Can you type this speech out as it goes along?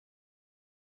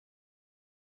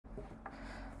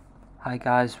Hi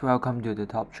guys, welcome to the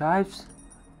Top Drives,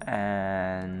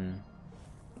 and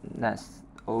let's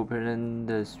open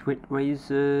the Street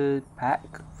Racer pack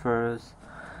first.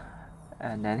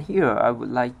 And then here I would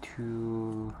like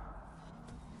to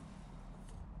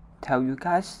tell you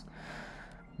guys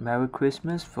Merry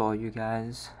Christmas for you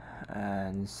guys,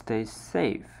 and stay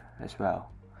safe as well,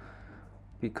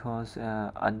 because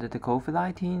under the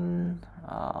COVID-19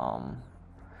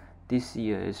 this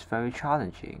year is very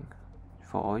challenging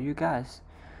for all you guys.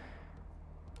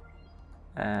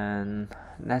 And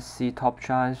let's see Top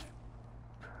Drives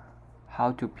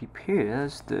how to prepare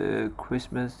the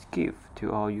Christmas gift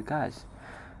to all you guys.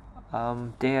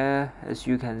 There, as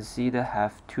you can see, they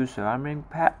have two ceramic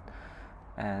pad,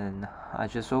 and I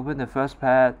just opened the first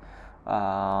pad.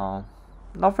 Not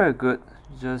very good,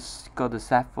 just got the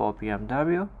set for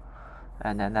BMW.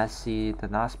 And then let's see the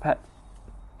last pad.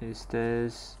 Is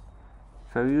this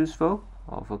very useful?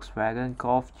 Volkswagen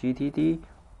Golf GTD.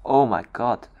 Oh my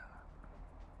god,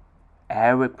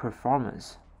 Airlines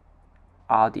performance.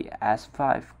 Audi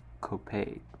S5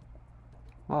 Coupe.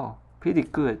 Wow, pretty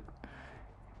good.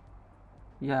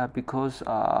 Yeah, because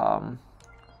got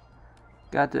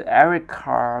the Airlines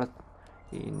card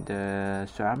in the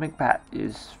ceramic pad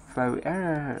is very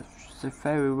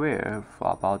rare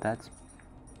for about that.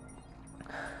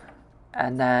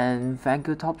 And then thank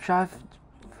you Top Drive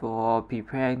for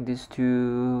preparing these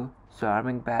two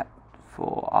ceramic pad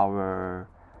for our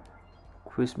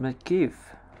Christmas gift.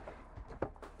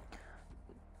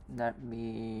 Let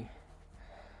me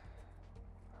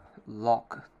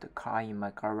lock the car in my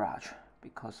garage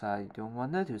because I don't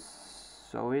want to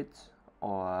sew it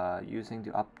or using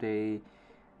the upgrade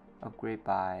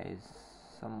by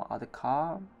some other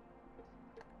car.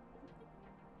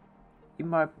 In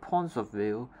my point of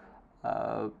view,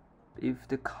 if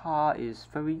the car is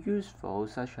very useful,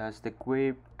 such as the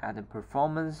grip and the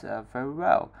performance very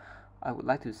well, I would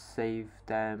like to save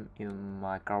them in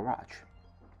my garage.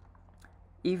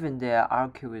 Even their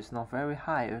RQ is not very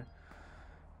high.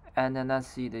 And then let's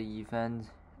see the event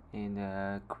in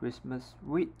the Christmas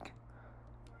week.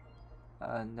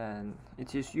 And then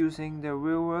it is using the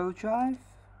rear-wheel drive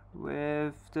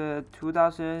with the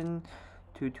 2000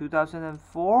 to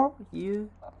 2004 year.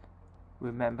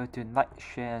 Remember to like,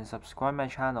 share and subscribe my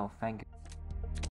channel. Thank you.